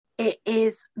it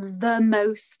is the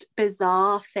most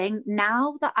bizarre thing.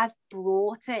 Now that I've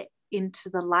brought it into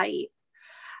the light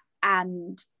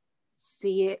and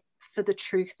see it for the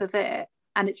truth of it,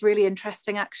 and it's really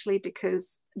interesting actually,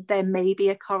 because there may be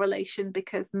a correlation,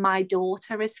 because my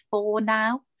daughter is 4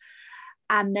 now,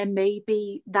 and there may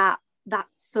be that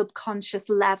subconscious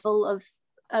level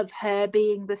of her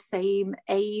being the same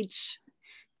age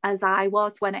as I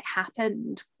was when it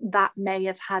happened, that may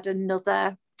have had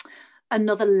another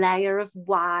layer of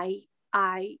why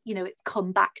it's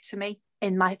come back to me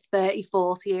in my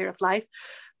 34th year of life.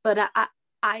 But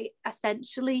I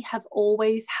essentially have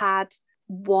always had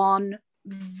one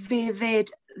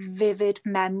vivid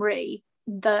memory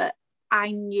that I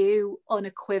knew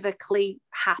unequivocally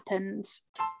happened.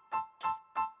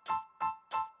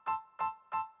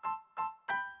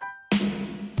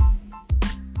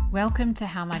 Welcome to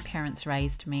How My Parents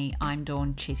Raised Me. I'm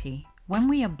Dawn Chitty. When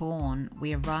we are born,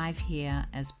 we arrive here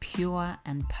as pure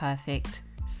and perfect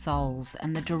souls,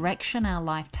 and the direction our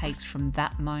life takes from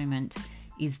that moment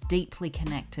is deeply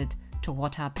connected to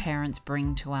what our parents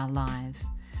bring to our lives.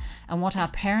 And what our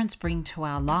parents bring to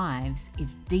our lives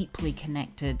is deeply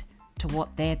connected to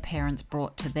what their parents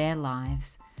brought to their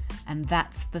lives. And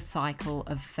that's the cycle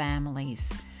of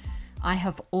families. I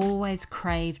have always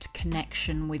craved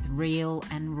connection with real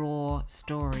and raw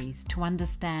stories to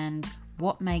understand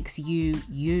what makes you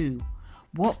you,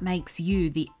 what makes you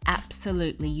the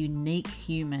absolutely unique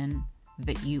human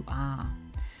that you are.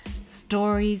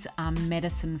 Stories are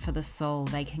medicine for the soul.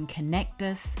 They can connect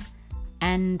us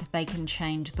and they can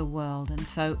change the world. And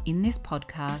so in this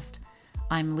podcast,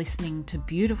 I'm listening to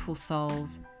beautiful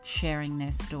souls sharing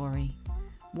their story.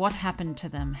 What happened to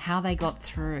them, how they got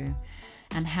through,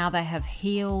 and how they have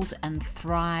healed and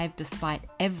thrived despite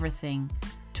everything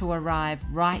to arrive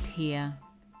right here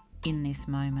in this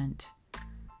moment.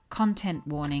 Content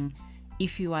warning: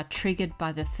 if you are triggered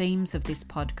by the themes of this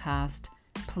podcast,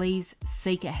 please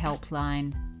seek a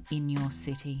helpline in your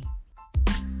city.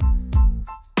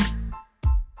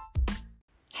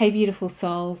 Hey beautiful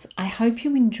souls, I hope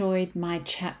you enjoyed my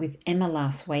chat with Emma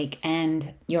last week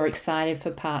and you're excited for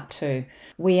part 2.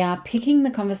 We are picking the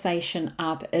conversation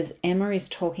up as Emma is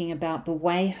talking about the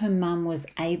way her mum was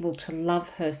able to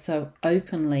love her so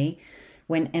openly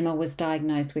when Emma was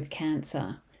diagnosed with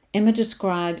cancer. Emma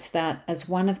describes that as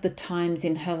one of the times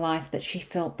in her life that she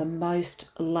felt the most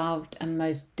loved and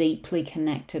most deeply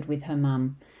connected with her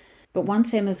mum. But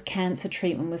once Emma's cancer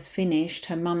treatment was finished,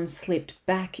 her mum slipped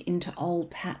back into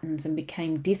old patterns and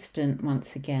became distant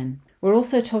once again. We're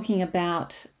also talking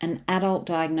about an adult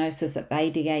diagnosis of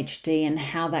ADHD and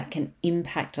how that can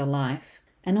impact a life.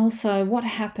 And also what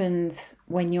happens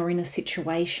when you're in a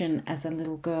situation as a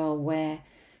little girl where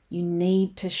you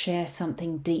need to share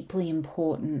something deeply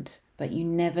important, but you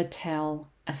never tell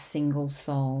a single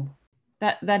soul.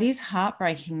 That is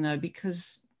heartbreaking though,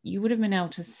 because you would have been able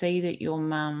to see that your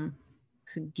mum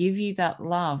could give you that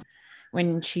love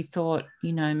when she thought,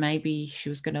 maybe she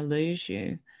was going to lose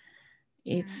you.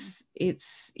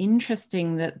 It's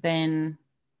interesting that then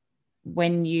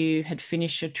when you had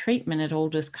finished your treatment, it all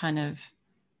just kind of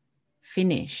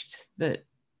finished. That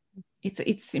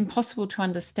it's impossible to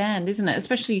understand, isn't it?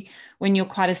 Especially when you're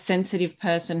quite a sensitive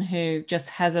person who just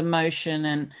has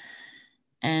emotion,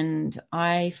 and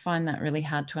I find that really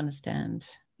hard to understand.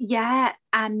 Yeah,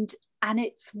 and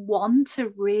it's one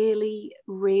to really,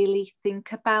 really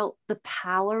think about the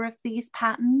power of these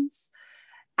patterns.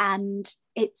 And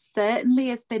it certainly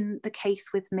has been the case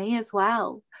with me as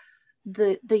well.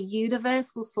 The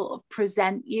universe will sort of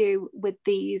present you with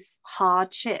these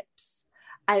hardships.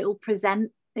 It will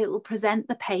present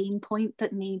the pain point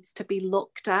that needs to be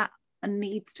looked at, and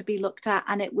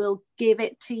it will give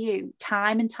it to you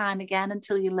time and time again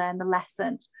until you learn the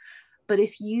lesson. But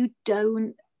if you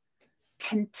don't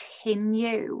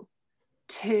continue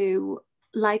to,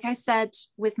 like I said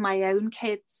with my own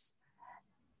kids,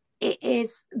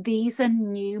 these are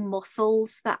new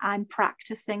muscles that I'm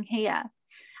practicing here,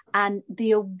 and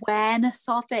the awareness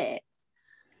of it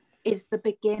is the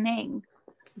beginning,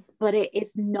 but it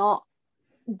is not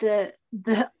the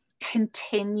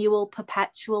continual,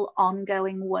 perpetual,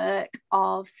 ongoing work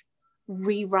of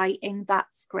rewriting that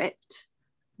script,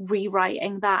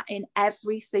 rewriting that in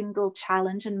every single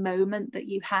challenge and moment that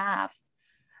you have.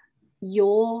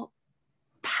 Your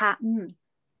pattern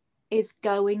is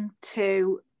going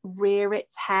to rear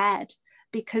its head,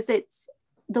 because it's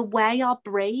the way our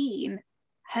brain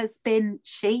has been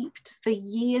shaped for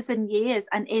years and years,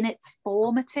 and in its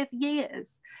formative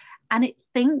years, and it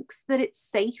thinks that it's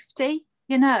safety,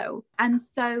 and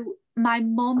so my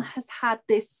mum has had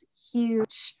this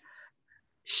huge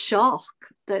shock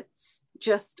that's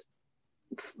just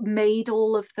made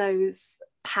all of those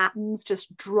patterns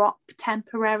just drop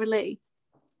temporarily.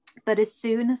 But as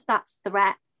soon as that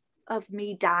threat of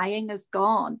me dying is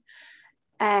gone,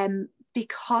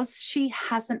 because she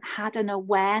hasn't had an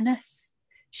awareness,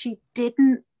 she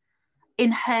didn't,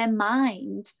 in her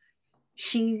mind,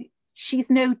 she's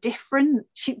no different.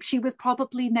 She was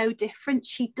probably no different.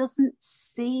 She doesn't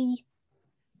see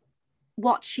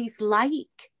what she's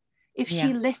like. If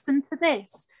she listened to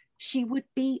this, she would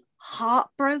be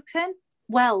heartbroken.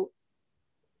 Well,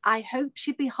 I hope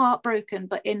she'd be heartbroken,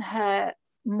 but in her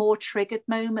more triggered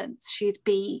moments, she'd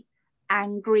be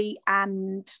angry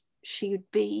and she'd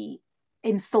be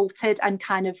insulted and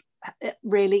kind of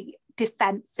really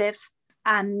defensive.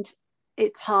 And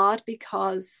it's hard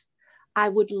because I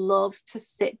would love to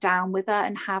sit down with her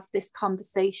and have this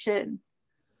conversation,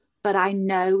 but I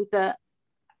know that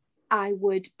I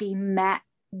would be met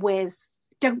with,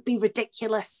 don't be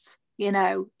ridiculous, you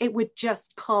know, it would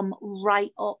just come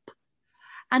right up.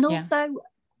 And also,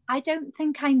 I don't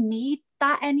think I need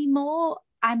that anymore.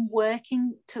 I'm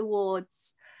working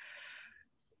towards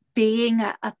being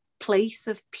a place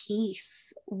of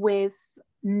peace with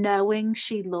knowing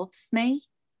she loves me,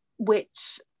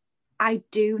 which I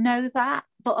do know that.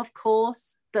 But of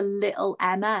course, the little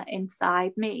Emma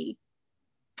inside me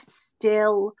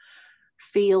still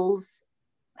feels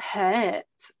hurt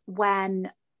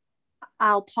when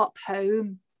I'll pop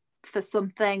home for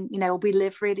something. You know, we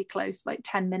live really close, like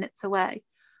 10 minutes away.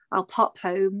 I'll pop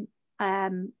home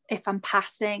if I'm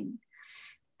passing,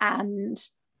 and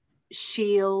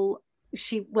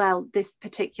well, this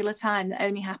particular time that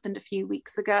only happened a few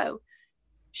weeks ago,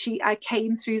 I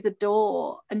came through the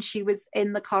door and she was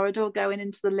in the corridor going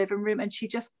into the living room, and she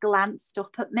just glanced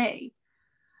up at me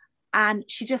and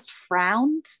she just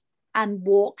frowned and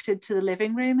walked into the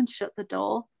living room and shut the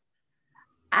door.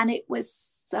 And it was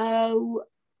so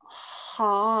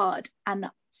hard and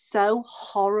so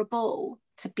horrible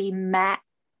to be met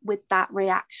with that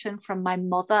reaction from my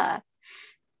mother.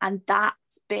 And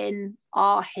that's been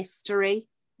our history,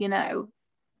 you know.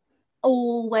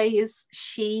 Always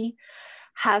she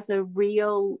has a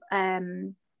real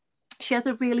she has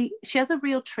a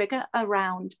real trigger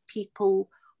around people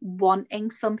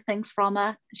wanting something from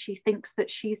her. She thinks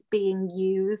that she's being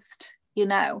used, you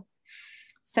know.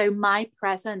 So my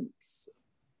presence,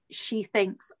 she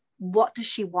thinks, what does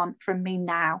she want from me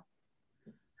now?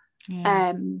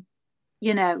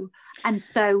 You know, and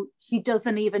so she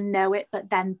doesn't even know it,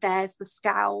 but then there's the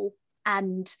scowl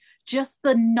and just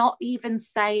the not even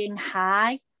saying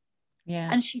hi.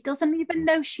 And she doesn't even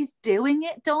know she's doing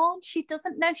it, Dawn. She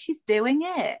doesn't know she's doing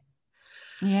it.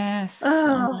 Yes.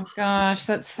 Oh my gosh,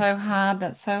 that's so hard.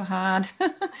 That's so hard.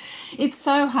 It's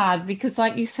so hard because,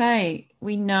 like you say,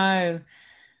 we know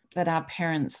that our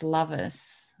parents love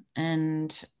us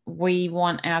and we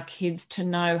want our kids to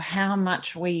know how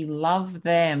much we love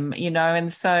them, you know,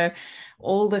 and so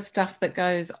all the stuff that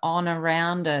goes on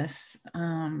around us,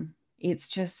 it's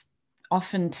just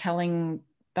often telling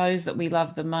those that we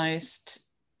love the most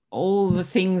all the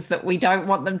things that we don't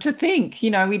want them to think.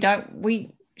 You know,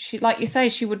 she, like you say,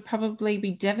 she would probably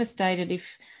be devastated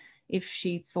if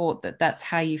she thought that that's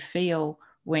how you feel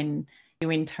when you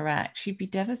interact. She'd be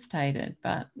devastated,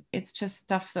 but it's just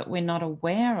stuff that we're not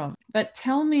aware of. But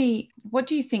tell me, what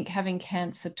do you think having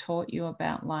cancer taught you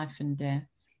about life and death?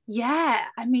 Yeah,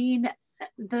 I mean,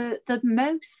 the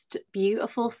most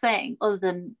beautiful thing, other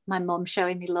than my mum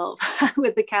showing me love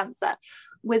with the cancer,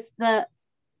 was that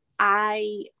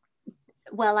I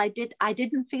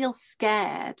didn't feel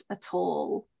scared at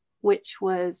all, which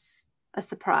was a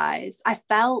surprise. I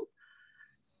felt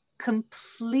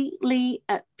completely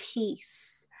at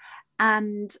peace,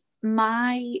 and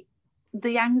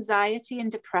the anxiety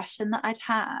and depression that I'd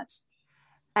had,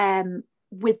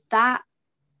 with that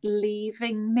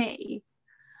leaving me,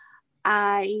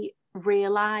 I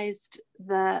realized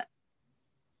that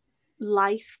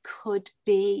life could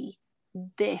be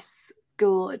this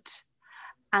good,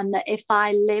 and that if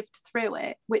I lived through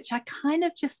it, which I kind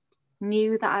of just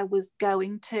knew that I was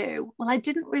going to, well, I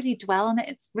didn't really dwell on it.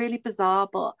 It's really bizarre,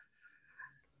 but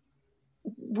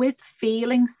with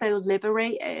feeling so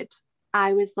liberated,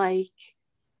 I was like,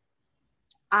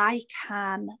 I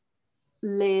can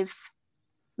live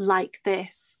like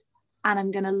this, and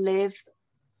I'm going to live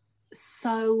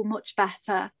so much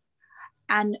better.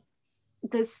 And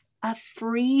there's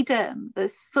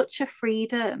such a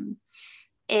freedom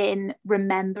in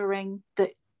remembering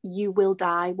that you will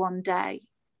die one day,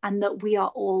 and that we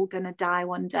are all going to die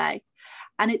one day.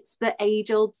 And it's the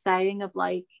age-old saying of,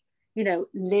 like, you know,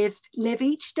 live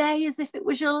each day as if it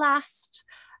was your last.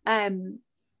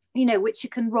 you know, which you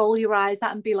can roll your eyes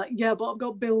at and be like, yeah, but I've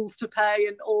got bills to pay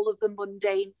and all of the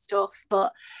mundane stuff.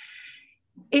 But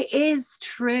it is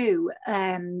true.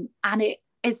 And it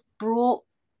is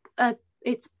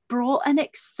it's brought an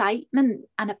excitement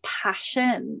and a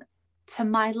passion to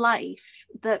my life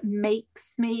that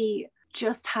makes me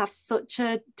just have such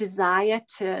a desire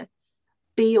to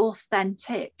be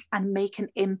authentic and make an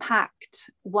impact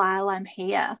while I'm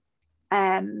here,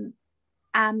 and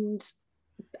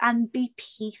be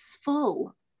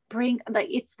peaceful.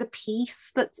 It's the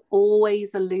peace that's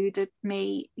always eluded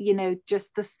me, you know,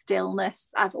 just the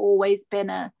stillness. I've always been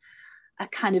a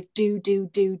kind of do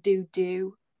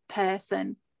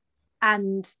person,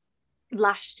 and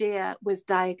last year was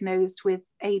diagnosed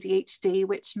with ADHD,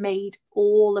 which made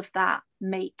all of that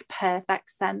make perfect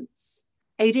sense.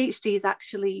 ADHD is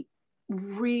actually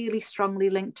really strongly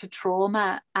linked to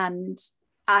trauma, and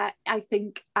I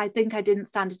think I didn't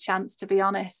stand a chance, to be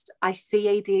honest. I see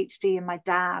ADHD in my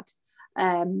dad,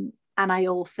 and I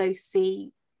also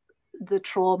see the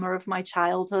trauma of my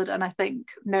childhood, and I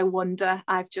think no wonder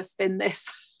I've just been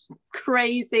this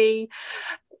crazy,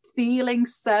 feeling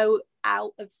so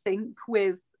out of sync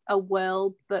with a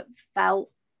world that felt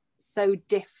so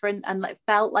different, and like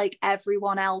felt like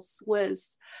everyone else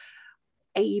was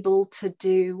able to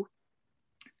do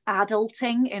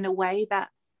adulting in a way that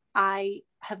I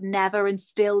have never and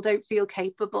still don't feel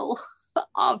capable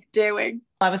of doing.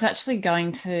 I was actually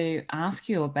going to ask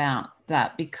you about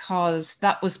that, because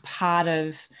that was part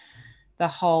of the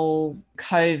whole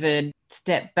COVID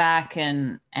step back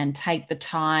and take the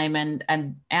time, and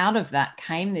out of that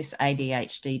came this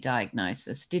ADHD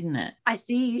diagnosis, didn't it? I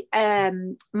see.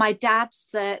 My dad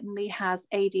certainly has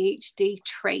ADHD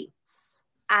traits,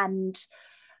 and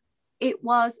it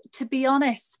was, to be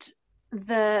honest,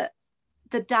 the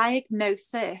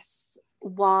diagnosis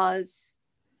was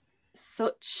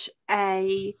such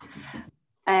a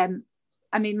I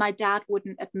mean, my dad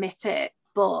wouldn't admit it,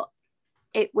 but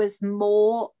it was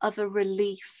more of a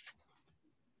relief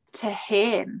to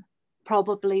him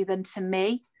probably than to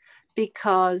me,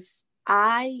 because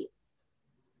I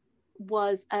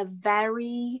was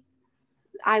very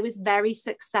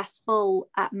successful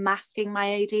at masking my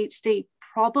ADHD,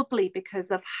 probably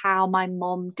because of how my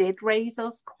mom did raise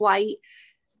us, quite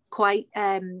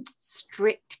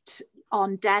strict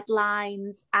on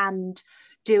deadlines and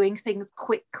doing things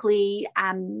quickly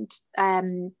and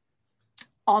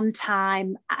on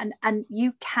time. And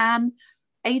you can,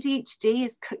 ADHD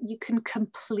is, you can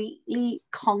completely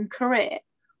conquer it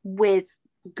with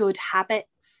good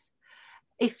habits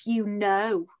if you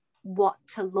know what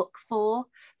to look for.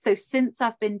 So since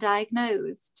I've been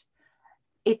diagnosed,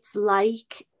 it's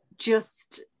like,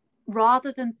 just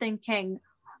rather than thinking,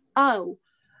 oh,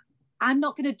 I'm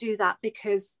not going to do that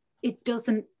because it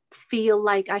doesn't feel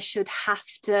like I should have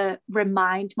to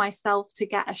remind myself to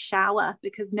get a shower,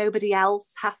 because nobody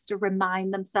else has to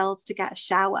remind themselves to get a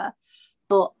shower.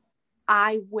 But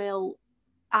I will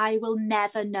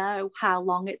never know how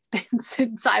long it's been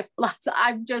since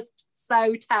I'm just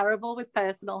so terrible with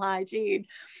personal hygiene.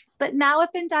 But now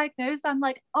I've been diagnosed, I'm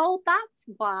like, oh, that's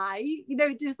why, you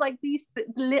know, just like these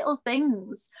little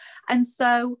things. And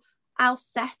so I'll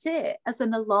set it as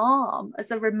an alarm,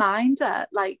 as a reminder,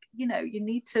 like, you know, you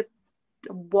need to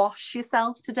wash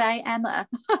yourself today, Emma.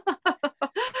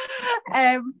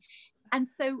 And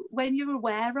so when you're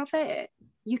aware of it,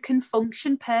 you can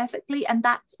function perfectly. And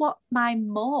that's what my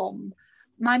mom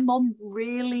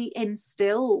really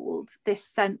instilled, this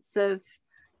sense of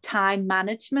time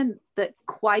management that's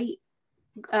quite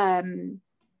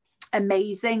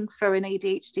amazing for an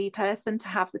ADHD person to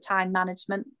have the time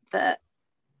management that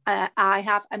I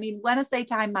have. I mean, when I say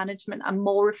time management, I'm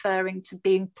more referring to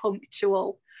being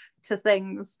punctual to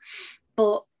things.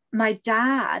 But my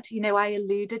dad, you know, I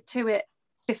alluded to it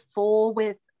before,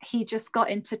 with he just got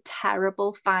into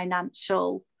terrible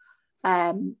financial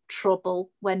trouble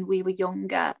when we were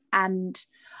younger, and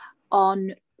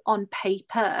on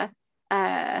paper,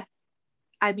 I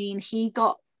mean, he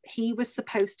was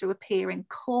supposed to appear in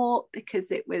court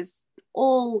because it was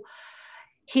all,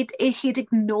 he'd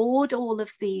ignored all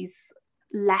of these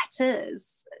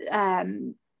letters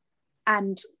and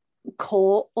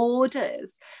court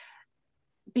orders,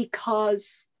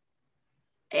 because,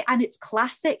 and it's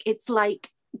classic, it's like,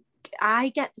 I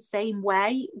get the same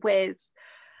way with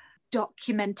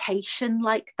documentation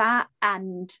like that,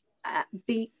 and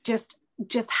be just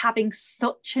having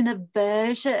such an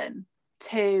aversion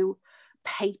to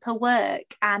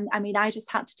paperwork. And I mean, I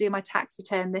just had to do my tax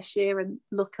return this year, and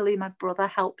luckily my brother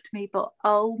helped me, but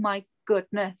oh my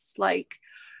goodness, like,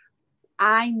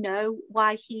 I know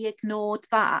why he ignored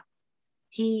that,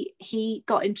 he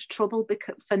got into trouble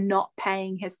for not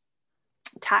paying his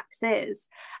taxes,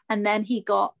 and then he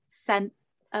got sent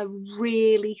a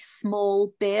really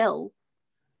small bill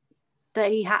that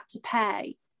he had to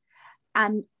pay,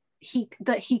 and he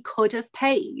could have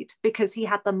paid because he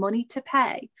had the money to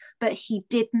pay, but he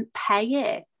didn't pay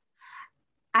it.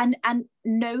 And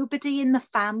nobody in the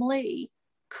family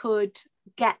could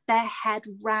get their head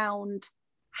round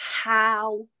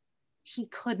how he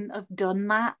couldn't have done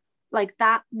that. Like,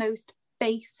 that most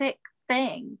basic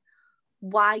thing,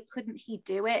 why couldn't he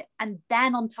do it? And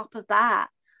then on top of that,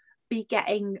 be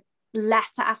getting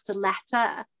letter after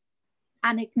letter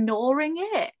and ignoring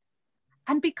it.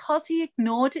 And because he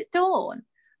ignored it, Dawn,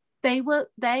 they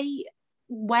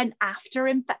went after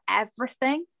him for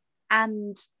everything.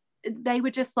 And they were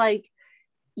just like,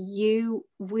 we're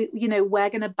going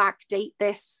to backdate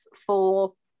this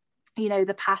for,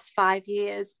 the past 5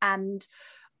 years, and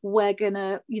we're going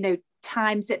to,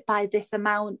 times it by this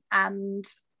amount. And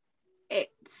it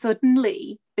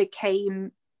suddenly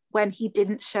became, when he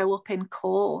didn't show up in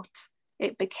court,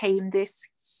 it became this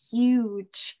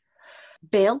huge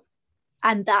bill.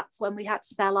 And that's when we had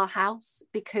to sell our house,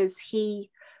 because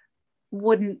he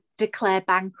wouldn't declare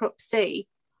bankruptcy,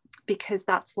 because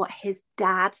that's what his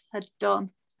dad had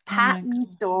done.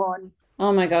 Patterns, Dawn.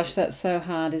 Oh my gosh, that's so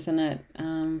hard, isn't it?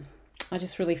 I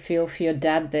just really feel for your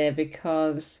dad there,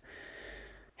 because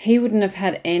he wouldn't have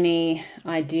had any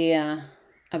idea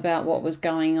about what was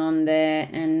going on there,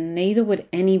 and neither would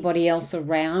anybody else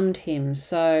around him.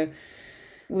 So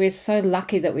we're so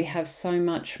lucky that we have so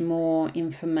much more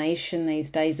information these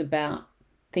days about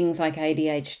things like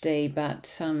ADHD,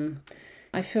 but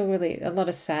I feel really a lot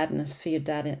of sadness for your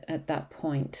dad at that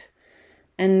point.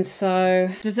 And so,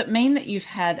 does it mean that you've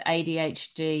had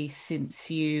ADHD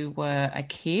since you were a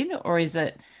kid, or is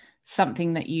it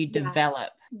something that you develop?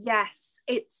 Yes,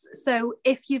 it's so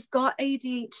if you've got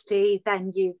ADHD,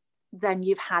 then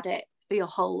you've had it for your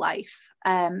whole life.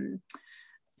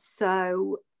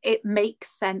 So it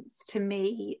makes sense to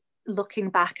me,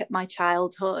 looking back at my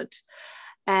childhood,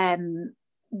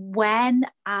 when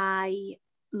I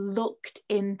looked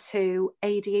into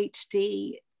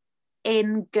ADHD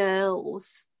in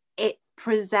girls, it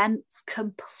presents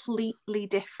completely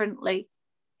differently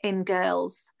in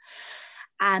girls.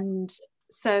 And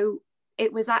so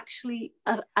it was actually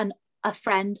a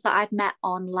friend that I'd met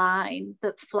online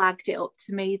that flagged it up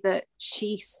to me, that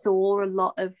she saw a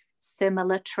lot of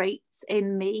similar traits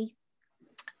in me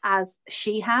as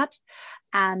she had,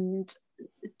 and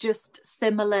just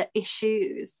similar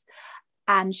issues.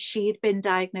 And she'd been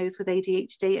diagnosed with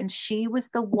ADHD, and she was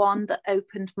the one that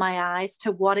opened my eyes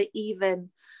to what it even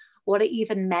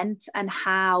meant, and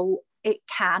how it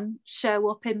can show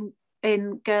up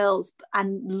in girls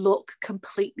and look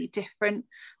completely different.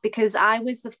 Because I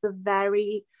was of the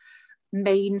very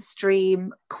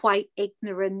mainstream, quite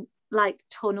ignorant, like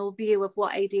tunnel view of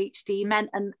what ADHD meant.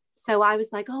 And so I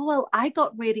was like, oh, well, I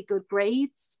got really good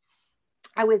grades.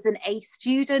 I was an A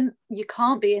student. You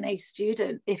can't be an A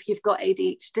student if you've got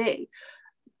ADHD.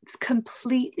 It's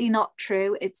completely not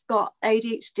true.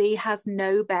 ADHD has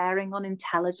no bearing on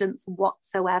intelligence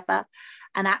whatsoever.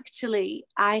 And actually,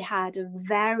 I had a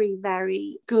very,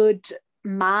 very good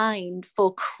mind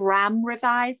for cram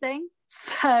revising.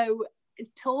 So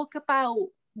talk about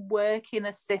work in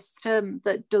a system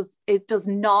that does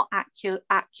not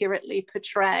accurately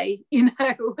portray,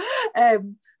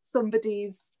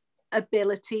 somebody's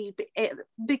ability,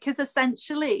 because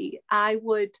essentially I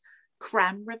would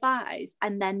cram revise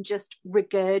and then just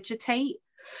regurgitate,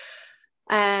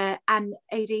 and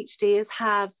ADHDers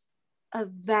have a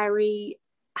very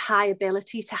high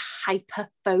ability to hyper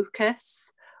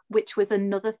focus, which was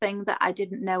another thing that I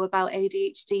didn't know about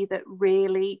ADHD that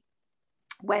really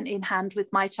went in hand with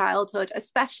my childhood,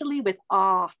 especially with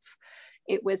art.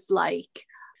 It was like,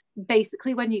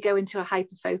 basically, when you go into a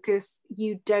hyper focus,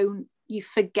 you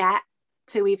forget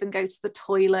to even go to the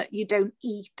toilet, you don't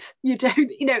eat, you don't,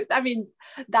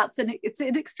 it's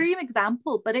an extreme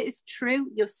example, but it is true.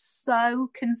 You're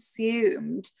so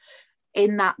consumed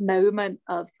in that moment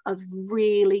of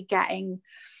really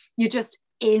you're just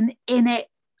in it.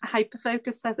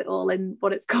 Hyperfocus says it all in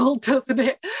what it's called, doesn't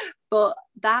it? But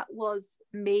that was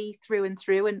me through and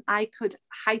through, and I could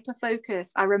hyperfocus.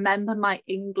 I remember my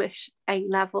English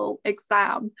A-level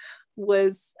exam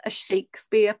was a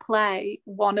Shakespeare play,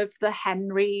 one of the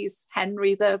Henry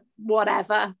the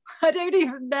whatever. I don't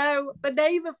even know the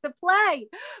name of the play,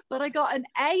 but I got an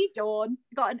A, Dawn.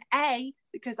 Got an A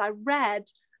because I read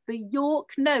the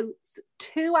York Notes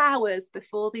 2 hours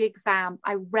before the exam.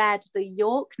 I read the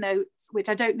York Notes, which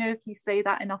I don't know if you say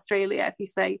that in Australia, if you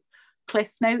say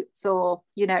Cliff Notes or,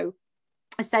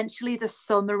 essentially the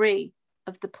summary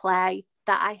of the play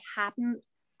that I hadn't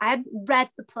read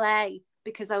the play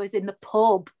because I was in the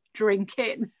pub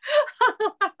drinking.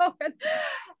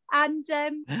 And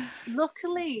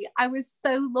luckily, I was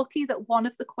so lucky that one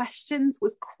of the questions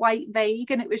was quite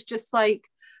vague, and it was just like,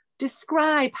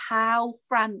 describe how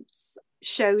France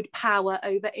showed power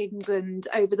over England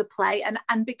over the play.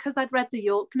 And because I'd read the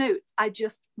York Notes, I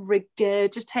just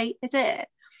regurgitated it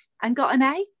and got an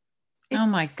A. It's oh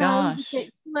my gosh.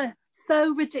 ridiculous,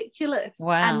 so ridiculous.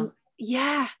 Wow. And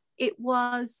yeah, it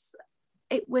was,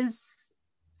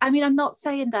 I mean, I'm not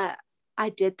saying that I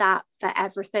did that for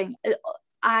everything.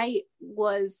 I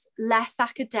was less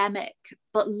academic,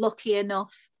 but lucky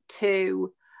enough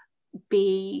to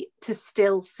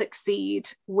still succeed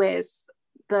with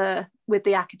the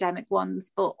academic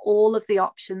ones, but all of the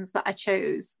options that I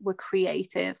chose were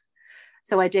creative.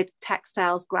 So I did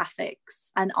textiles,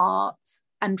 graphics, and art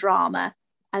and drama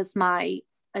as my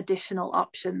additional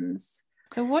options.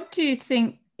 So what do you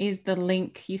think is the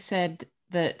link? You said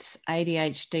that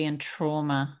ADHD and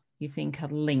trauma you think are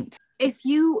linked. If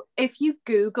you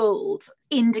Googled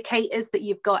indicators that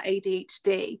you've got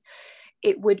ADHD,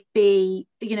 it would be,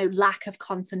 lack of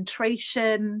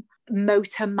concentration,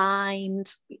 motor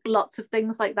mind, lots of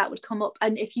things like that would come up.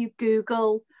 And if you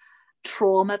Google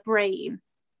trauma brain,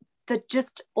 they're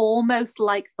just almost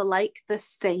like for like the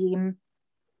same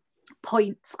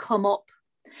points come up.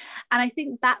 And I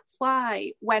think that's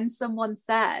why when someone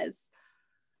says,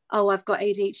 oh, I've got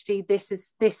ADHD, this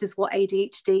is what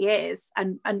ADHD is,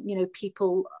 and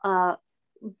people are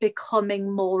becoming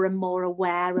more and more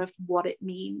aware of what it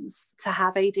means to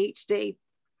have ADHD.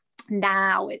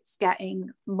 Now it's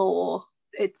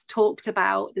talked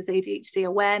about. There's ADHD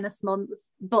Awareness Month,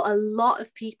 but a lot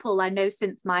of people I know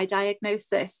since my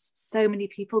diagnosis, so many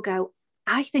people go,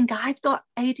 I think I've got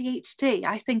ADHD.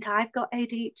 I think I've got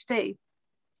ADHD.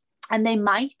 And they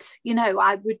might,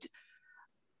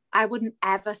 I wouldn't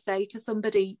ever say to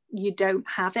somebody, you don't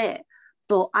have it.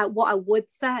 But what I would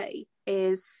say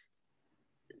is,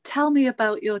 tell me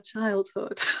about your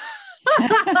childhood.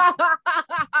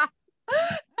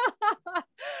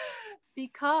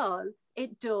 Because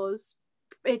it does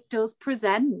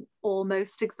present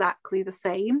almost exactly the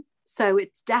same. So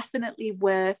it's definitely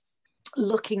worth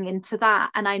looking into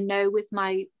that. And I know with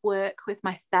my work with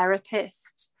my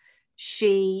therapist,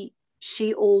 she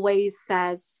always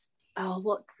says, oh,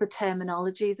 what's the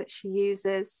terminology that she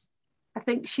uses? I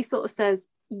think she sort of says,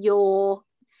 your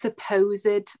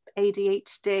supposed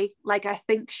ADHD. Like, I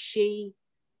think she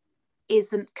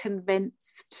isn't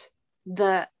convinced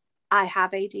that I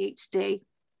have ADHD.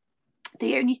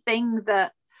 The only thing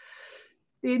that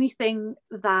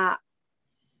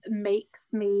makes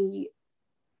me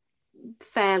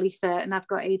fairly certain I've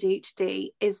got ADHD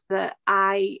is that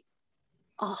I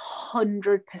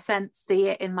 100% see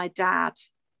it in my dad,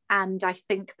 and I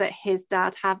think that his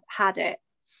dad had it,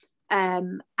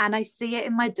 and I see it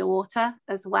in my daughter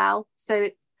as well.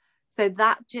 So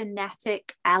that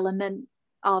genetic element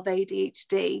of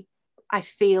ADHD, I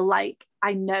feel like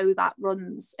I know that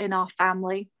runs in our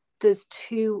family. There's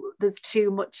too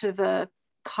much of a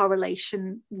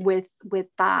correlation with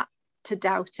that to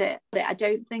doubt it. I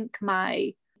don't think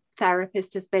my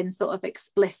therapist has been sort of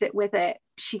explicit with it,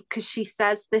 because she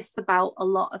says this about a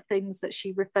lot of things that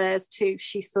she refers to.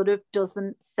 She sort of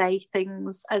doesn't say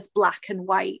things as black and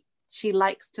white. She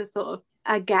likes to sort of,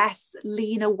 I guess,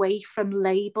 lean away from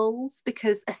labels,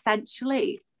 because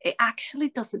essentially it actually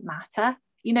doesn't matter.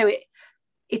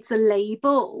 It's a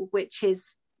label, which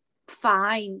is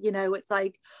fine. It's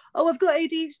like, oh, I've got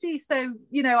ADHD, so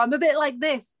I'm a bit like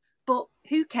this, but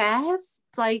who cares?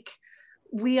 It's like,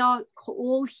 we are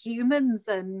all humans,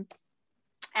 and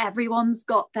everyone's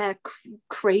got their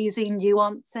crazy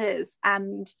nuances,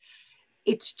 and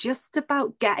it's just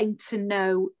about getting to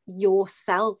know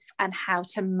yourself and how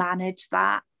to manage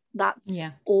that. That's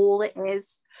all it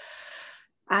is.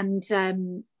 And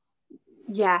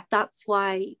that's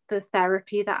why the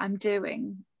therapy that I'm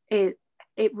doing, it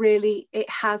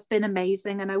has been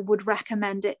amazing, and I would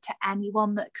recommend it to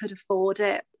anyone that could afford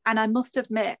it. And I must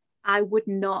admit, I would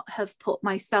not have put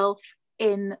myself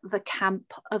in the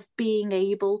camp of being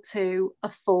able to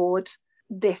afford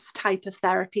this type of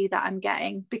therapy that I'm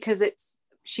getting, because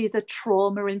she's a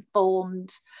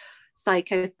trauma-informed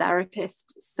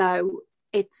psychotherapist. So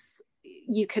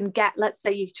you can get, let's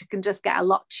say you can just get a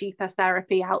lot cheaper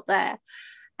therapy out there.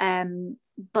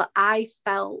 But I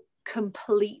felt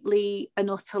completely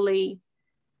and utterly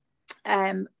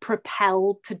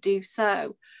propelled to do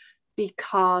so,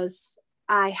 because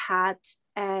I had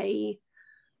a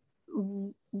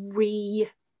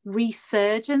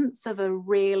resurgence of a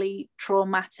really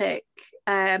traumatic,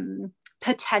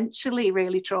 potentially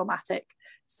really traumatic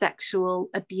sexual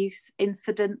abuse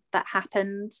incident that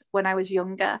happened when I was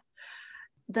younger.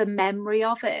 The memory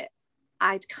of it,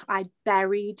 I'd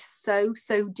buried so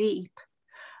deep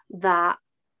that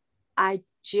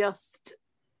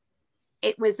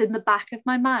it was in the back of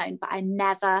my mind, but I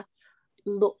never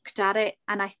looked at it.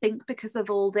 And I think because of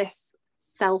all this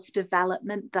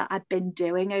self-development that I'd been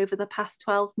doing over the past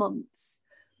 12 months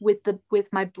with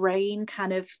my brain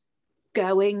kind of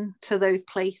going to those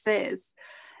places,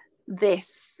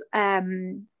 this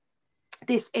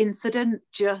incident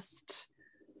just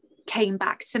came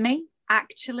back to me,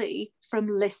 actually, from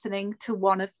listening to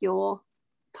one of your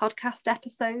podcast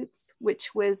episodes,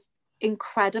 which was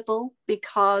incredible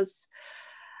because,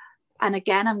 and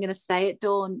again, I'm going to say it,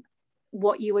 Dawn,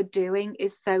 what you were doing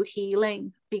is so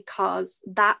healing, because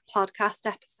that podcast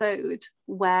episode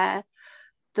where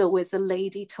there was a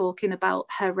lady talking about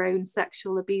her own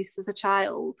sexual abuse as a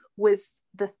child was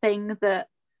the thing that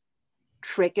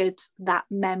triggered that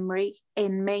memory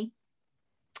in me.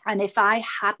 And if I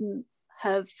hadn't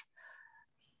have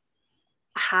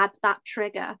had that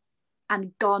trigger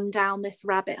and gone down this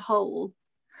rabbit hole,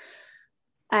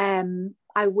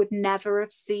 I would never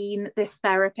have seen this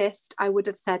therapist. I would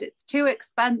have said it's too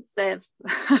expensive.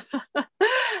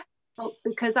 But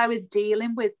because I was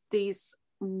dealing with these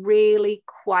really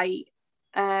quite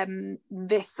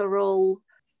visceral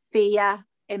fear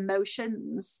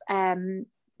emotions,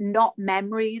 not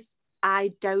memories.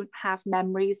 I don't have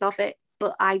memories of it,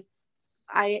 but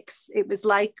it was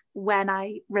like when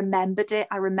I remembered it,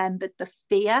 I remembered the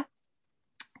fear,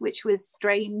 which was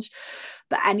strange.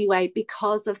 But anyway,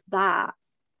 because of that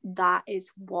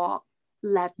is what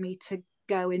led me to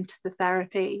go into the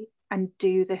therapy and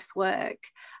do this work.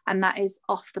 And that is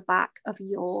off the back of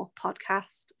your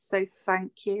podcast. So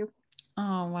thank you.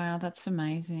 Oh, wow. That's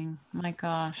amazing. My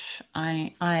gosh. I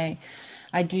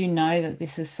do know that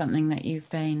this is something that you've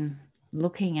been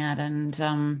looking at,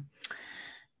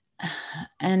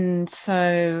 and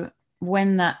so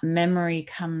when that memory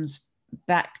comes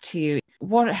back to you,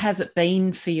 what has it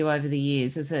been for you over the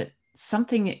years? Is it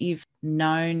something that you've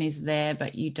known is there,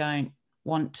 but you don't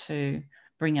want to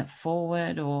bring it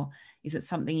forward? Or is it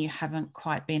something you haven't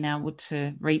quite been able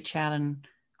to reach out and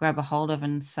grab a hold of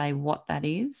and say what that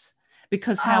is?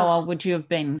 Because how old would you have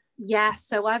been? Yeah,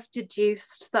 so I've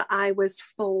deduced that I was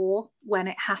 4 when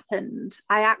it happened.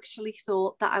 I actually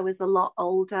thought that I was a lot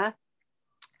older.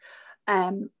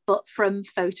 But from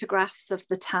photographs of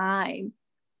the time,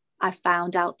 I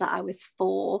found out that I was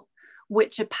 4,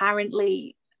 which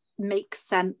apparently makes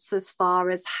sense as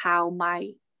far as how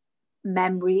my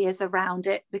memory is around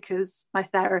it, because my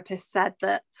therapist said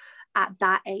that at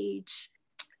that age,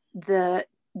 the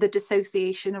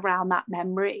dissociation around that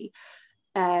memory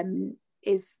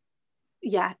is,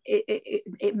 yeah,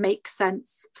 it makes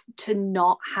sense to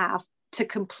not have to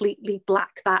completely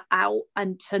black that out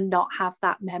and to not have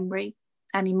that memory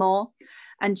anymore.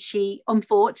 And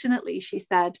unfortunately, she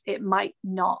said it might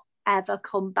not ever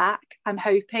come back. I'm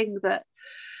hoping that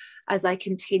as I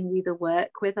continue the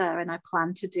work with her, and I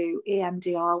plan to do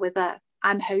EMDR with her,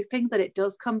 I'm hoping that it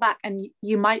does come back. And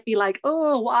you might be like,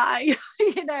 oh, why?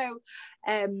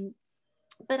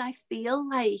 But I feel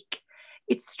like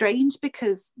it's strange,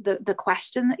 because the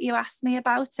question that you asked me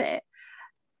about it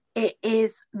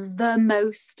is the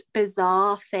most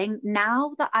bizarre thing.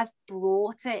 Now that I've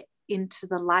brought it into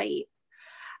the light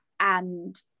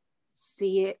and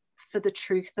see it for the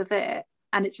truth of it,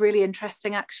 and it's really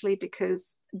interesting actually,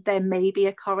 because there may be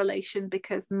a correlation,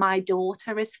 because my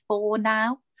daughter is 4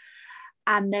 now,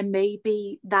 and there may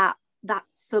be that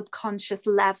subconscious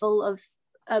level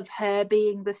of her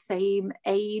being the same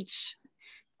age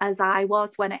as I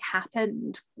was when it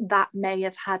happened, that may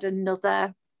have had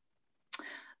another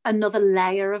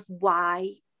layer of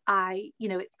why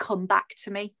it's come back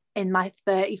to me in my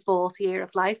 34th year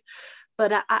of life.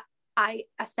 But I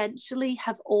essentially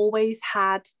have always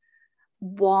had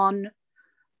one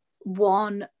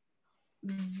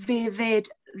vivid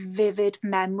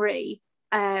memory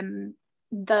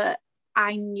that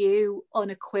I knew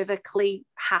unequivocally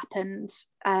happened,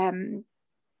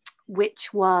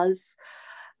 which was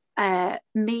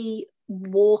me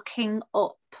walking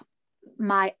up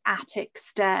my attic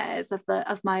stairs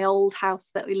of my old house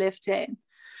that we lived in.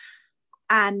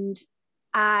 And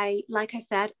I, like I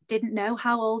said, didn't know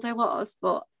how old I was,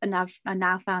 but I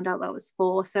now found out that I was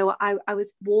 4. So I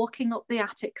was walking up the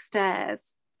attic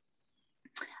stairs,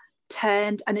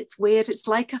 turned, and it's weird, it's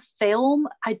like a film.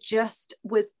 I just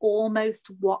was almost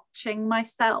watching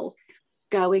myself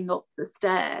going up the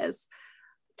stairs,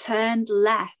 turned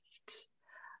left,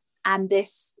 and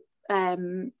this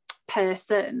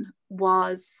person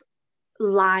was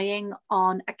lying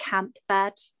on a camp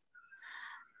bed,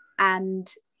 and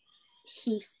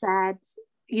he said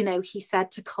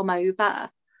to come over.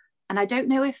 And I don't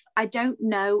know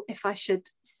if I should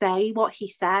say what he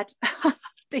said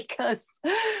because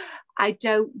I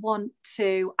don't want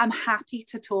to. I'm happy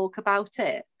to talk about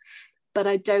it, but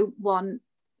I don't want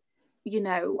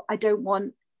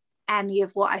any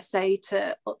of what I say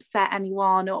to upset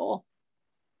anyone, or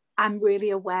I'm really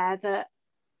aware that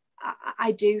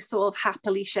I do sort of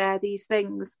happily share these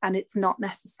things, and it's not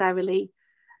necessarily,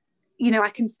 I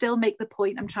can still make the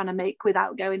point I'm trying to make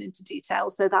without going into detail.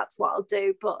 So that's what I'll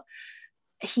do. But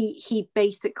he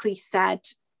basically said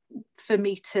for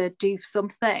me to do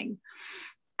something.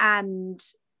 And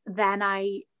then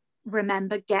I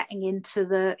remember getting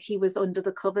into he was under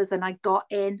the covers, and I got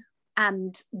in,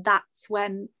 and that's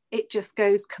when it just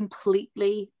goes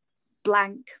completely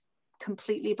blank.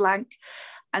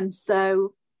 And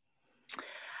so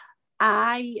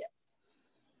I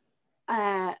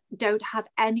don't have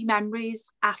any memories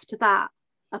after that,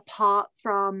 apart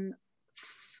from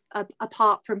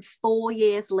 4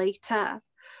 years later.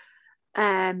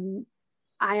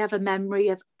 I have a memory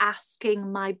of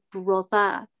asking my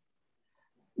brother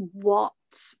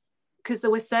because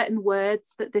there were certain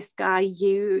words that this guy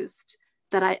used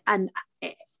that I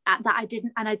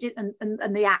didn't,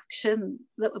 and the action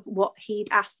that what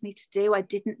he'd asked me to do, I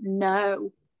didn't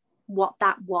know what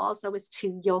that was. I was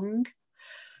too young.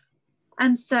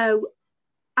 And so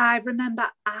I remember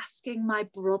asking my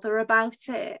brother about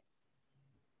it,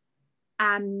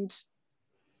 and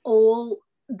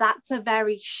that's a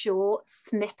very short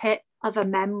snippet of a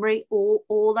memory.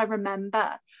 All I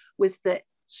remember was that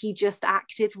he just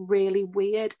acted really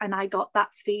weird, and I got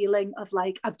that feeling of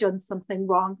like, I've done something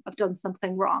wrong,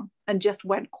 and just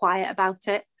went quiet about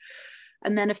it.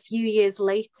 And then a few years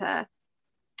later,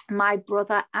 my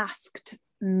brother asked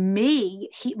me,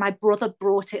 my brother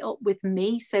brought it up with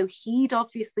me, so he'd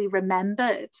obviously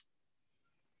remembered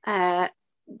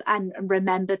and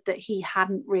remembered that he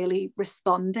hadn't really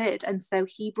responded, and so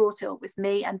he brought it up with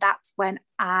me, and that's when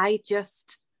I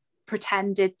just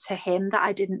pretended to him that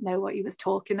I didn't know what he was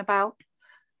talking about.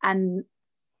 And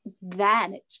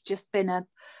then it's just been a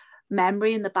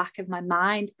memory in the back of my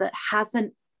mind that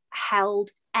hasn't held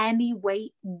any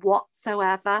weight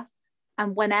whatsoever.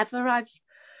 And whenever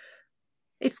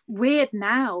it's weird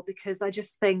now, because I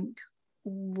just think,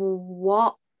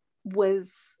 what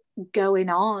was going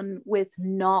on with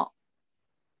not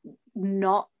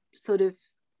sort of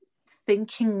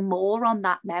thinking more on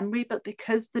that memory, but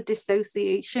because the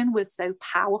dissociation was so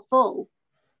powerful,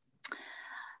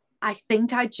 I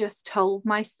think I just told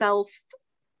myself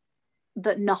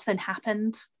that nothing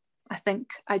happened. I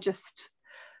think I just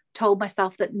told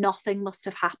myself that nothing must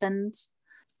have happened,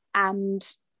 and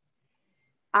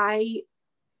I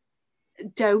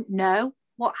don't know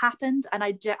what happened,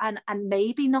 and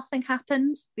maybe nothing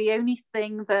happened. The only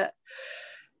thing that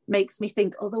makes me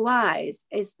think otherwise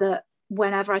is that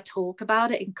whenever I talk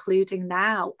about it, including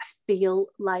now, I feel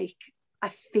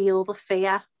the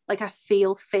fear. Like I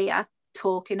feel fear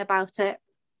talking about it.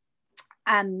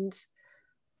 And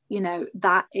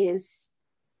that is,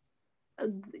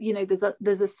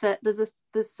 there's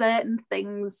certain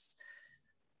things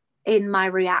in my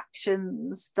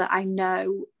reactions that I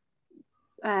know,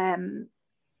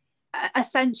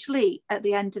 essentially at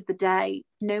the end of the day,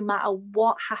 no matter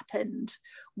what happened,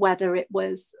 whether it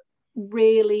was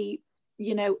really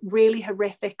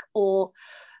horrific or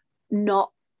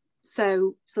not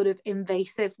so sort of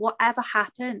invasive, whatever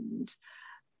happened,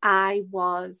 I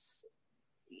was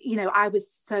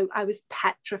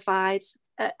petrified,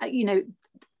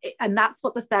 and that's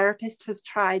what the therapist has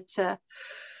tried to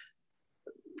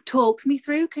talk me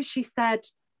through, because she said,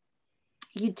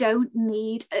 you don't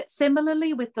need,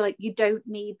 similarly with you don't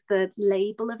need the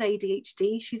label of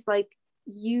ADHD. She's like,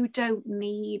 you don't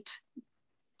need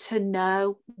to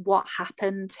know what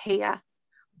happened here.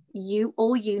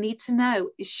 All you need to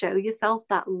know is show yourself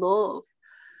that love,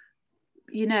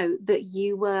 that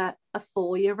you were a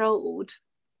 4-year-old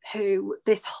who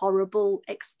this horrible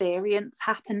experience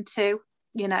happened to,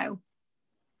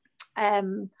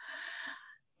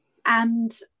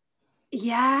 and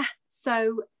yeah,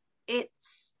 so it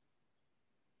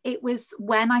was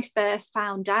when I first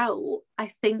found out,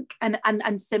 I think,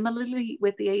 and similarly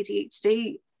with the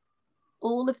ADHD,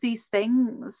 all of these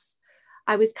things,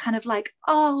 I was kind of like,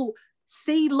 oh,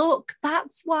 see, look,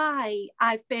 that's why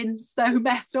I've been so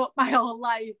messed up my whole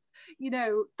life.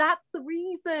 That's the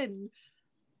reason,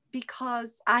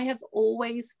 because I have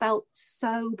always felt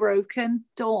so broken,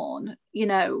 Dawn,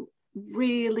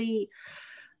 really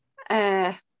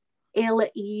ill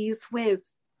at ease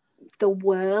with the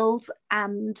world,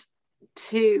 and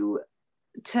to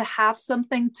have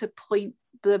something to point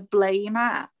the blame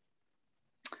at.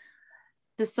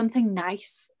 There's something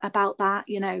nice about that,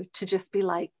 you know, to just be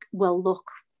like, well, look,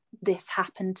 this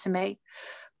happened to me.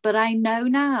 But I know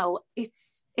now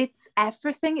it's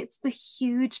everything. It's the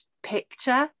huge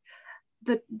picture,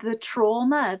 the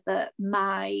trauma that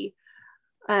my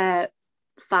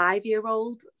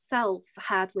 5-year-old self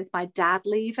had with my dad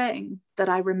leaving, that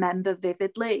I remember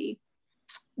vividly.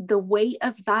 The weight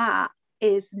of that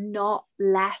is not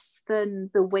less than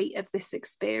the weight of this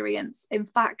experience. In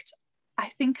fact, I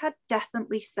think I'd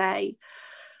definitely say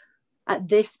at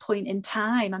this point in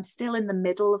time, I'm still in the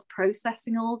middle of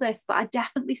processing all this, but I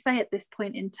definitely say at this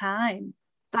point in time,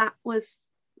 that was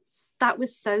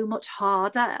so much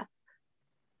harder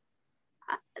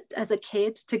as a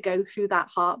kid to go through that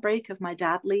heartbreak of my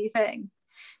dad leaving,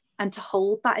 and to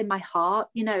hold that in my heart,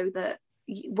 you know, that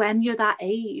when you're that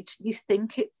age, you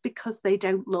think it's because they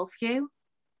don't love you,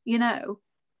 you know,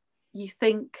 you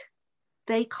think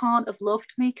they can't have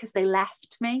loved me because they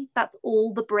left me. That's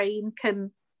all the brain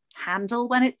can handle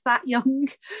when it's that young.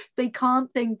 They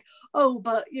can't think, oh,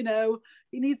 but you know,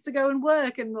 he needs to go and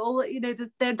work and all that, you know,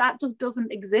 that just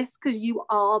doesn't exist, because you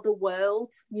are the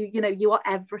world. You know, you are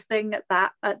everything at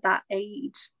that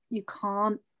age. You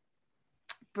can't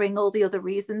bring all the other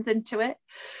reasons into it.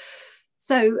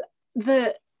 So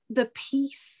the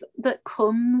peace that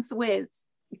comes with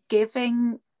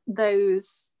giving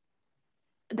those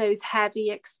heavy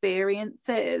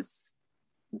experiences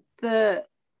the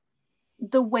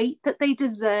weight that they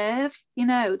deserve, you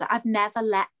know, that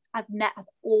I've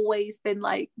always been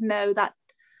like, no, that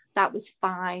was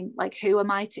fine. Like, who am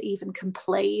I to even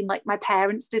complain? Like, my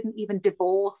parents didn't even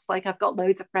divorce. Like, I've got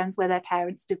loads of friends where their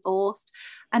parents divorced,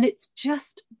 and it's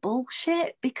just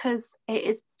bullshit, because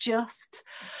it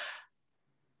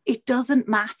doesn't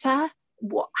matter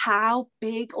how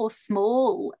big or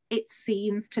small it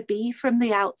seems to be from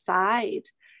the outside.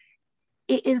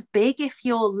 It is big if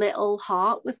your little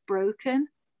heart was broken,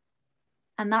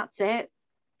 and that's it.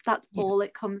 That's all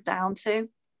it comes down to.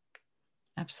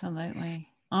 Absolutely.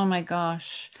 Oh my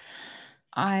gosh.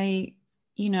 I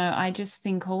just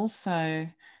think also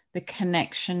the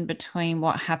connection between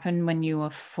what happened when you were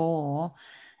 4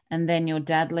 and then your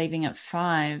dad leaving at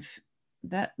 5,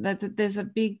 that there's a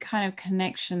big kind of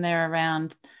connection there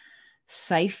around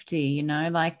safety, you know,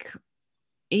 like,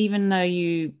 even though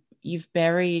you've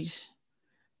buried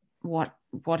what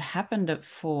happened at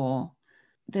 4,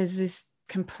 there's this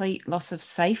complete loss of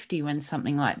safety when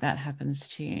something like that happens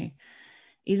to you,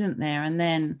 isn't there? And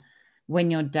then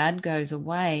when your dad goes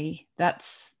away, that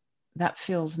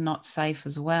feels not safe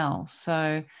as well.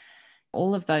 So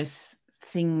all of those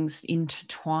things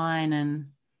intertwine and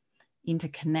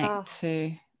interconnect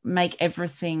to make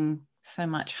everything so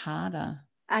much harder.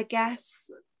 I guess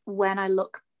when I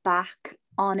look back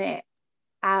on it,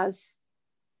 as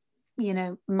you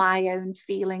know, my own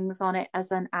feelings on it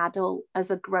as an adult, as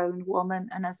a grown woman,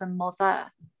 and as a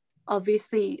mother,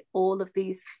 obviously all of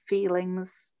these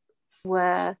feelings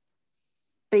were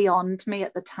beyond me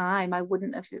at the time. I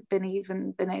wouldn't have been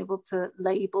able to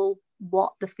label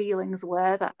what the feelings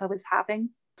were that I was having.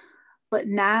 But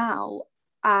now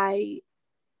I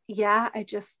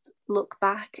just look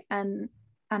back and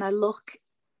I look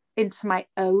into my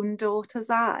own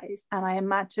daughter's eyes, and I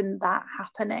imagine that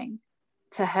happening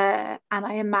to her, and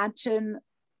I imagine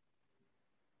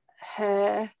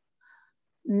her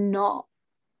not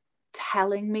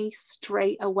telling me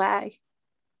straight away.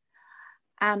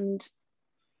 And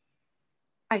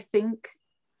I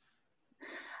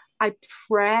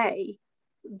pray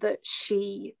that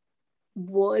she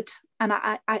would, and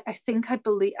I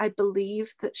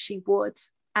believe that she would,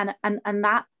 and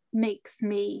that makes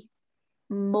me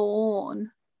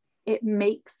mourn. It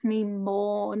makes me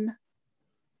mourn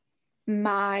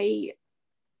my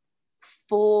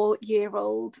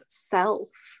 4-year-old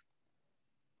self,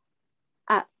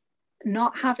 at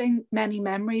not having many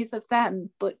memories of them,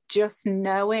 but just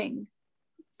knowing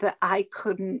that I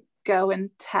couldn't go and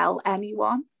tell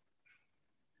anyone.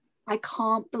 I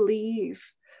can't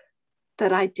believe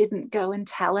that I didn't go and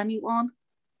tell anyone.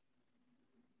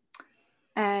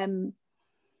 And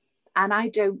I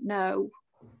don't know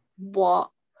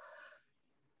what,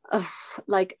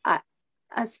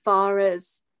 as far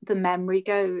as the memory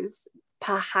goes,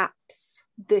 perhaps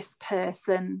this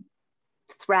person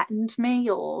threatened me,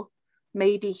 or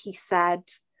maybe he said,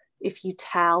 if you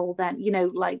tell, then, you know,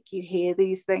 like, you hear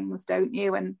these things, don't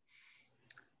you? And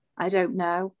I don't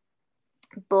know,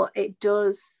 but it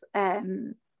does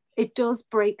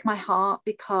break my heart,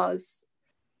 because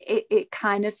it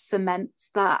kind of cements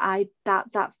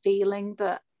that feeling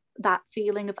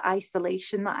of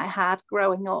isolation that I had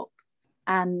growing up,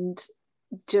 and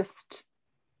just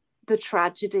the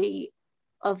tragedy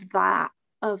of that,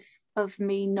 of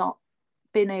me not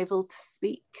being able to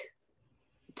speak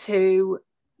to,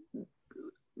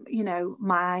 you know,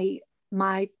 my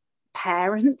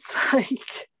parents.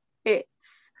 Like,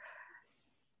 it's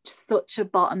such a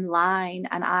bottom line,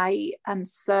 and I am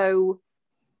so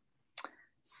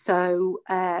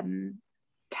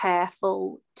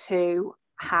careful to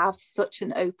have such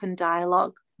an open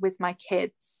dialogue with my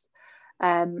kids.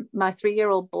 My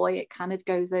 3-year-old boy, it kind of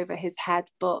goes over his head,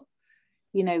 but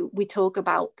you know, we talk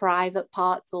about private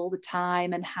parts all the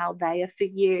time and how they are for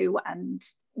you, and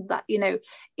that, you know,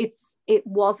 it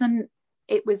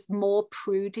was more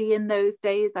prudy in those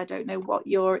days. I don't know what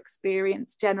your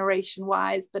experience generation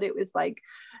wise, but it was like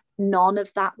none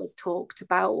of that was talked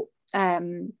about.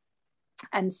 And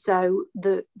so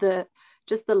the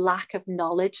just the lack of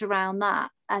knowledge around that,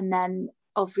 and then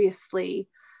obviously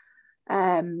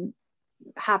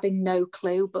having no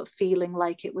clue but feeling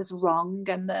like it was wrong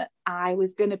and that I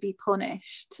was going to be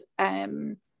punished.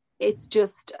 It's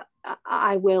just,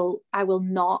 I will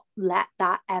not let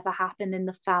that ever happen in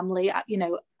the family. You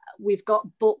know, we've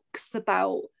got books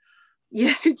about,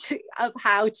 you know, of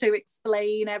how to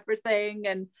explain everything,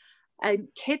 and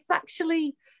kids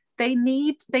actually, they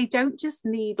don't just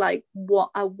need like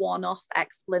a one-off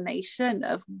explanation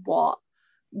of what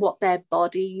their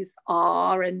bodies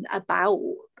are and about.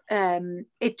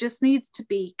 It just needs to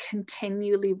be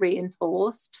continually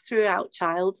reinforced throughout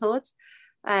childhood.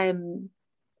 And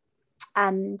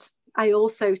I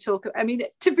also talk, I mean,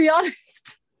 to be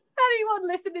honest, anyone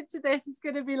listening to this is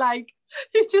going to be like,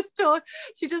 she just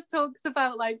talks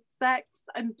about like sex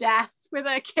and death with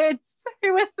her kids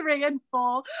who are 3 and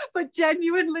 4. But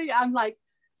genuinely, I'm like,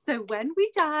 so when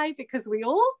we die, because we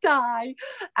all die,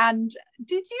 and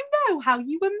did you know how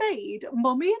you were made?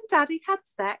 Mummy and daddy had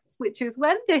sex, which is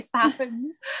when this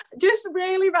happens. Just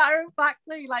really matter of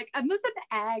factly, like, and there's an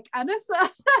egg and a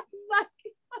like,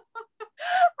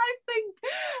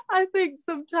 I think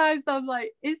sometimes I'm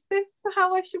like, is this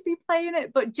how I should be playing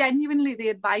it? But genuinely, the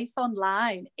advice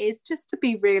online is just to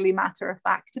be really matter of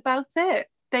fact about it.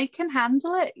 They can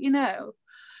handle it, you know.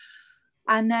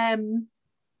 And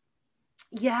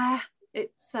yeah,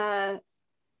 it's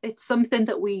something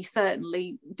that we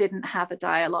certainly didn't have a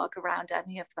dialogue around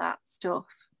any of that stuff.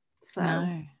 So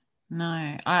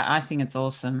no, I think it's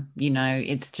awesome. You know,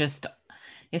 it's just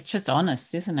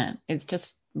honest, isn't it? It's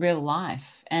just real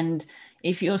life. And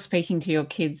if you're speaking to your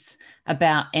kids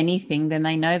about anything, then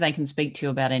they know they can speak to you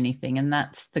about anything, and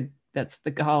that's the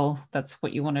goal. That's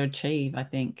what you want to achieve. I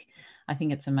think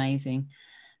it's amazing.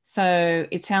 So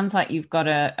it sounds like you've got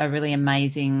a really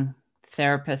amazing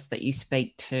therapist that you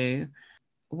speak to.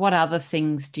 What other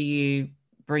things do you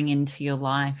bring into your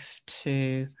life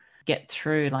to get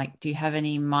through? Like, do you have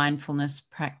any mindfulness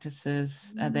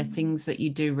practices? Are there things that you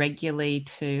do regularly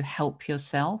to help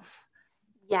yourself?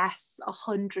 Yes,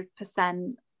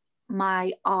 100%.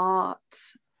 My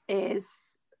art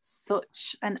is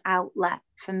such an outlet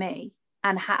for me,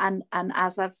 and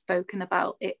as I've spoken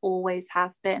about, it always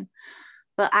has been.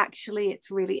 But actually,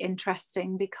 it's really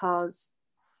interesting because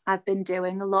I've been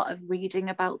doing a lot of reading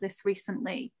about this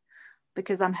recently,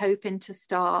 because I'm hoping to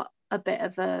start a bit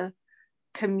of a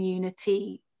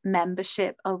community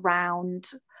membership around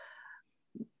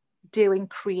doing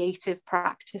creative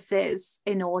practices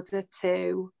in order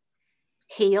to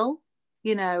heal,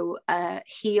 you know,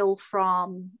 heal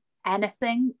from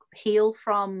anything, heal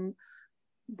from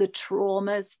the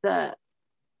traumas that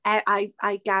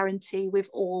I guarantee we've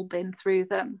all been through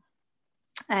them.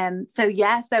 So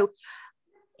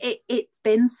it's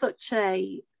been such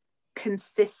a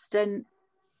consistent,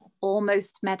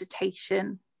 almost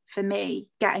meditation for me,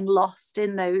 getting lost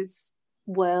in those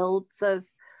worlds of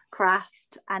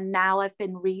craft. And now I've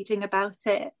been reading about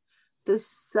it. There's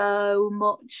so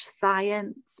much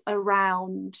science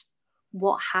around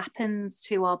what happens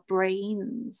to our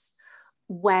brains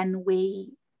when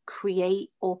we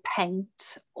create or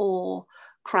paint or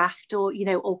craft or, you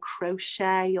know, or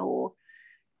crochet or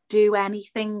do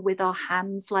anything with our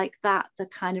hands like that. The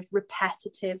kind of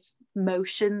repetitive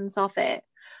motions of it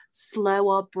slow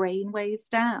our brain waves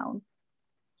down.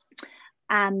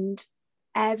 And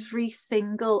I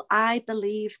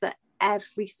believe that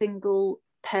every single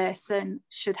person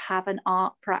should have an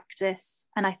art practice.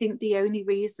 And I think the only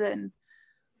reason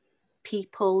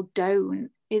people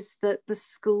don't is that the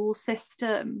school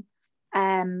system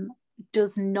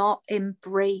does not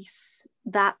embrace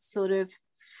that sort of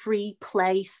free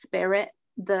play spirit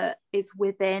that is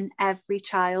within every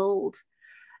child.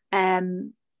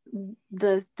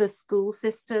 The school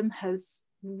system has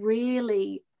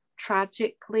really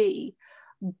tragically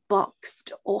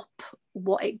boxed up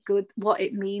what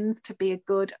it means to be a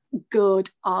good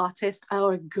artist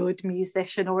or a good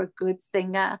musician or a good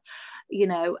singer, you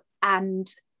know. And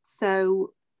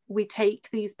so we take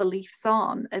these beliefs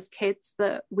on as kids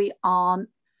that we aren't,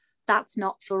 that's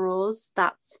not for us,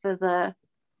 that's for the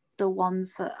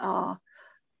ones that are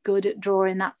good at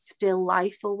drawing that still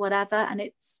life or whatever. And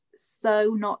it's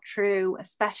so not true,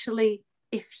 especially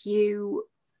if you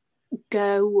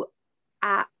go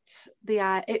at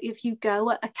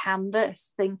a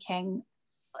canvas thinking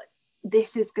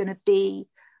this is going to be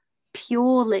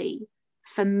purely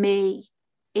for me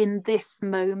in this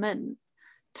moment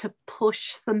to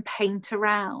push some paint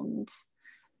around,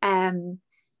 and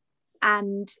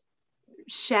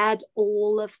shed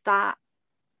all of that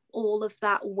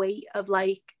weight of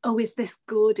like, oh, is this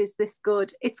good,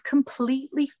 it's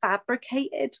completely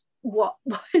fabricated.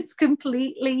 It's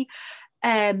completely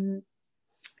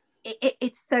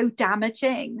it's so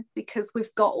damaging, because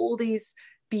we've got all these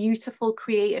beautiful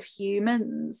creative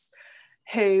humans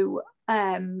who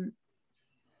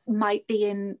might be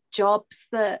in jobs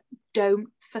that don't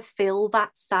fulfill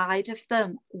that side of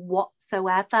them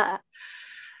whatsoever,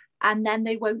 and then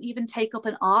they won't even take up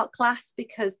an art class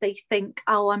because they think,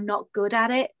 oh, I'm not good at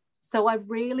it. So I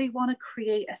really want to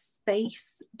create a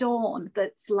space, Dawn,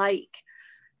 that's like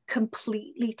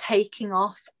completely taking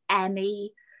off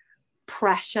any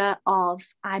pressure of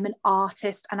I'm an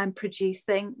artist and I'm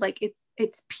producing. Like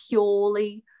it's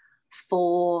purely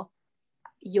for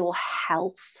your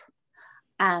health,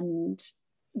 and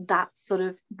that's sort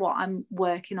of what I'm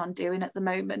working on doing at the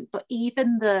moment. But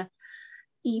even the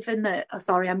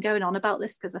sorry, I'm going on about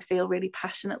this because I feel really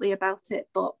passionately about it,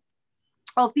 but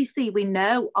obviously we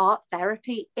know art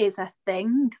therapy is a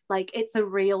thing, like it's a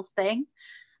real thing,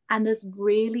 and there's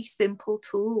really simple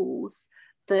tools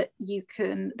that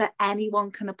anyone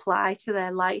can apply to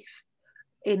their life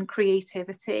in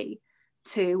creativity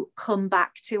to come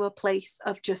back to a place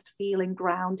of just feeling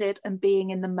grounded and being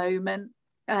in the moment,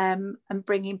 and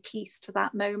bringing peace to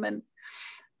that moment.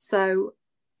 So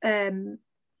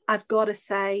I've got to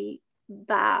say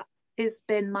that has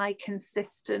been my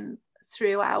consistent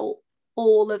throughout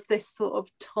all of this sort of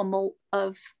tumult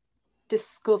of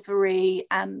discovery.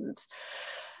 And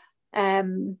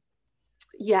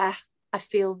I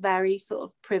feel very sort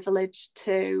of privileged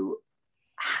to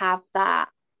have that,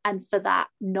 and for that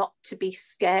not to be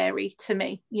scary to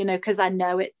me, you know, because I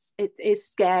know it is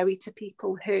scary to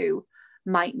people who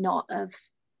might not have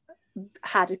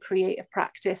had a creative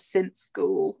practice since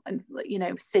school, and, you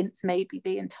know, since maybe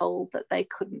being told that they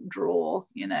couldn't draw,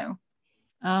 you know.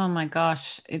 Oh my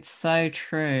gosh, it's so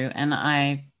true. And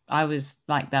I was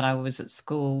like that. I was at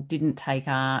school, didn't take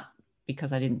art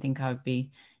because I didn't think I would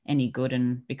be any good,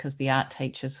 and because the art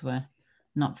teachers were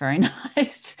not very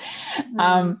nice.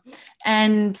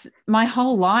 And my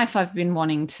whole life I've been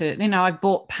wanting to, you know, I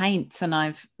bought paints and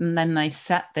then they've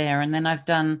sat there, and then I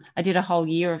did a whole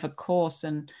year of a course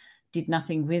and did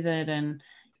nothing with it. And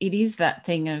it is that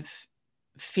thing of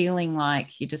feeling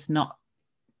like you're just not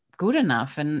good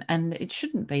enough, and it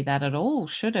shouldn't be that at all,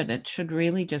 should it? It should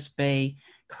really just be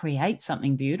create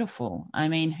something beautiful. I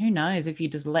mean, who knows, if you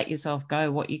just let yourself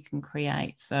go, what you can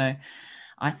create. So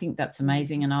I think that's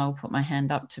amazing, and I'll put my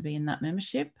hand up to be in that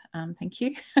membership. Thank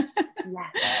you.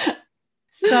 Yeah.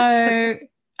 So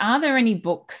are there any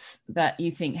books that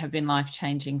you think have been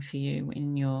life-changing for you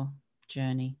in your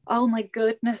journey? Oh my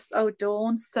goodness. Oh,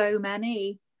 Dawn, so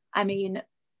many. I mean,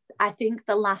 I think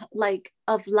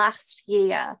last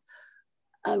year,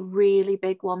 a really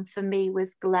big one for me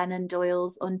was Glennon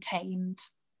Doyle's Untamed.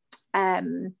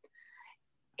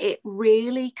 It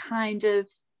really kind of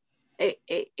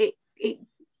it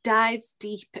dives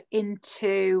deep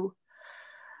into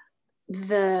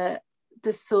the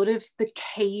sort of the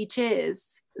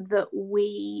cages that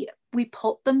we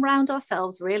put them round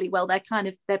ourselves, really. Well,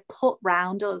 they're put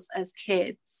round us as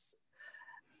kids.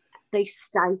 They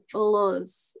stifle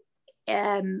us,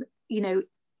 you know,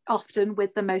 often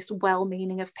with the most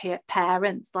well-meaning of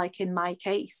parents, like in my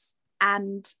case.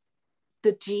 And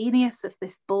the genius of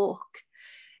this book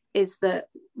is that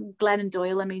Glennon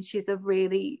Doyle, I mean, she's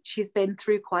been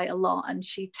through quite a lot, and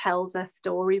she tells her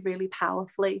story really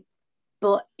powerfully,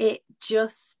 but it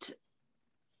just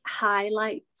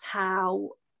highlights how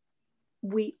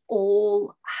we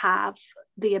all have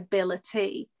the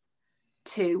ability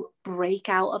to break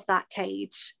out of that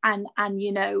cage, and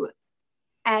you know,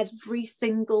 every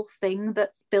single thing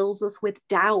that fills us with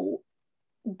doubt,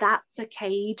 that's a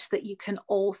cage that you can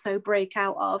also break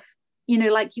out of. You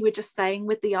know, like you were just saying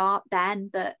with the art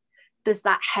then, that there's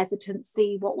that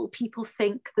hesitancy. What will people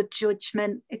think? The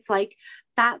judgment. It's like,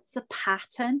 that's a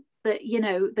pattern that, you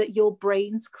know, that your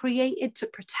brain's created to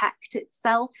protect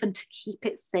itself and to keep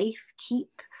it safe,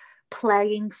 keep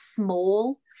playing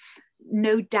small.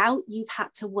 No doubt you've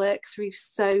had to work through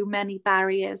so many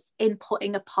barriers in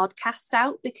putting a podcast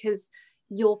out, because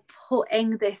you're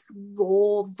putting this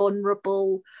raw,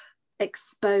 vulnerable,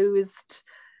 exposed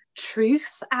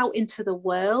truth out into the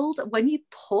world. When you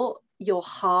put your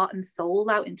heart and soul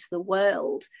out into the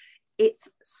world, it's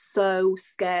so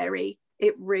scary.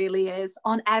 It really is,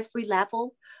 on every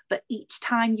level. But each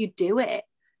time you do it,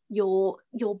 you're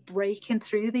breaking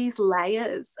through these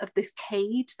layers of this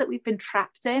cage that we've been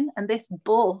trapped in. And this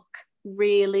book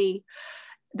really,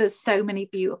 there's so many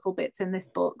beautiful bits in this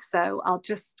book. So I'll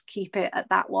just keep it at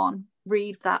that one.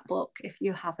 Read that book if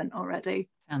you haven't already.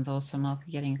 Sounds awesome. I'll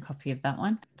be getting a copy of that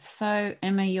one. So,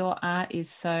 Emma, your art is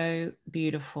so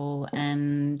beautiful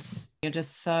and you're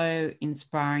just so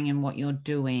inspiring in what you're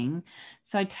doing.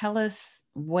 So tell us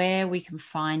where we can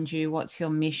find you, what's your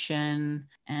mission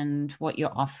and what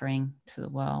you're offering to the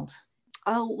world.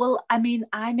 Oh, well, I mean,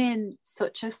 I'm in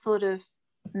such a sort of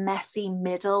messy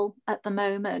middle at the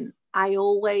moment. I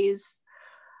always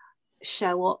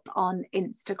show up on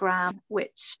Instagram,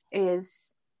 which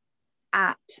is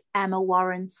at Emma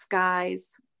Warren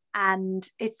Skies, and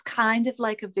it's kind of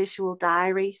like a visual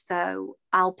diary. So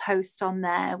I'll post on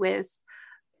there with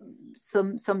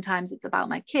sometimes it's about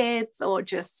my kids or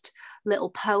just little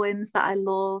poems that I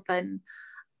love. And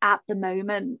at the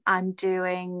moment I'm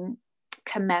doing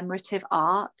commemorative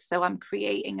art, so I'm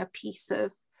creating a piece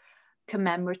of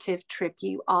commemorative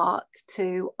tribute art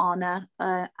to honor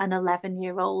an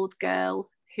 11-year-old girl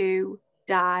who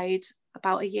died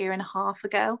about 1.5 years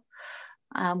ago.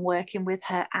 I'm working with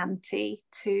her auntie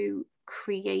to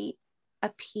create a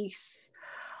piece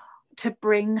to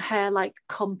bring her like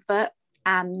comfort,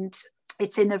 and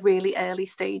it's in the really early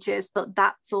stages, but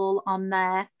that's all on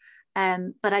there.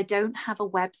 But I don't have a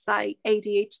website.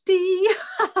 ADHD.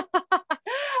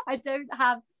 I don't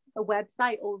have a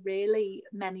website or really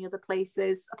many other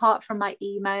places apart from my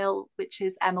email, which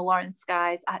is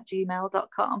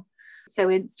emmawarrenskies@gmail.com. So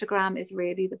Instagram is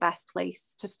really the best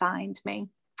place to find me.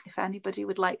 If anybody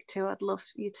would like to, I'd love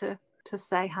you to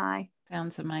say hi.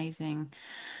 Sounds amazing.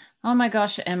 Oh my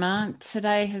gosh, Emma,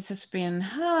 today has just been,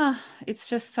 it's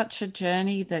just such a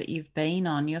journey that you've been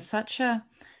on. You're such a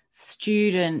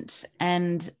student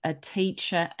and a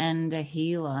teacher and a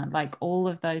healer, like all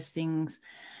of those things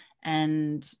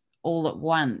and all at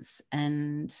once.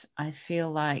 And I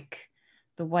feel like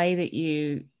the way that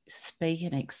you speak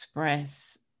and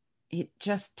express, it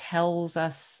just tells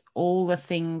us all the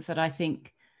things that I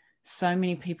think so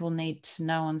many people need to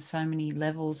know on so many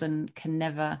levels and can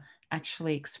never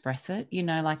actually express it, you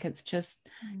know, like it's just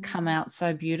come out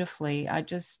so beautifully. I've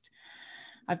just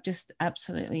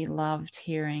absolutely loved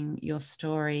hearing your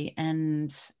story,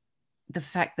 and the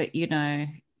fact that, you know,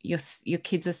 your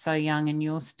kids are so young and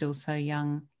you're still so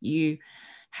young. You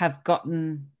have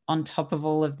gotten on top of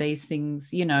all of these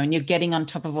things, you know, and you're getting on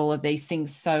top of all of these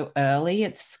things so early.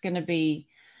 It's going to be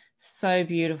so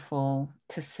beautiful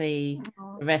to see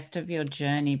the rest of your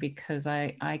journey, because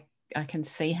I can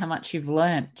see how much you've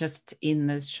learned just in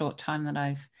the short time that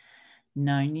I've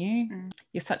known you.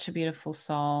 You're such a beautiful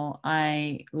soul.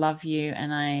 I love you,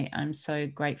 and I'm so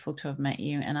grateful to have met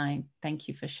you, and I thank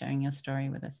you for sharing your story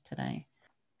with us today.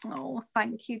 Oh,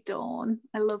 thank you, Dawn.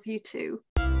 I love you too.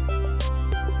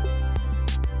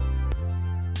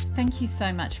 Thank you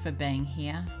so much for being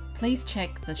here. Please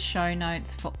check the show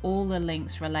notes for all the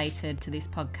links related to this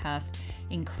podcast,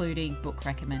 including book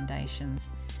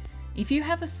recommendations. If you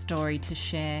have a story to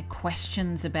share,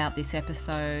 questions about this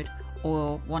episode,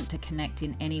 or want to connect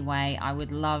in any way, I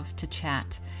would love to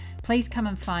chat. Please come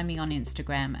and find me on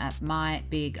Instagram at My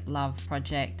Big Love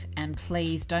Project, and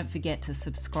please don't forget to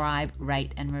subscribe,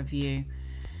 rate and review.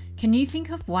 Can you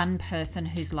think of one person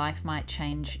whose life might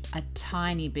change a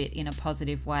tiny bit in a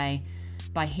positive way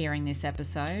by hearing this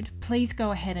episode? Please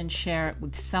go ahead and share it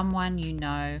with someone you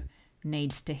know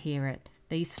needs to hear it.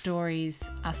 These stories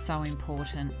are so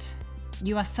important.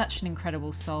 You are such an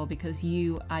incredible soul because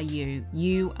you are you.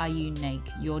 You are unique.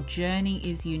 Your journey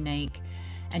is unique,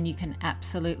 and you can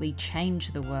absolutely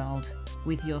change the world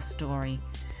with your story.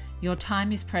 Your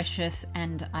time is precious,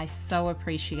 and I so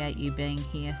appreciate you being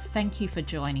here. Thank you for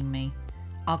joining me.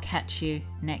 I'll catch you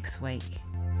next week.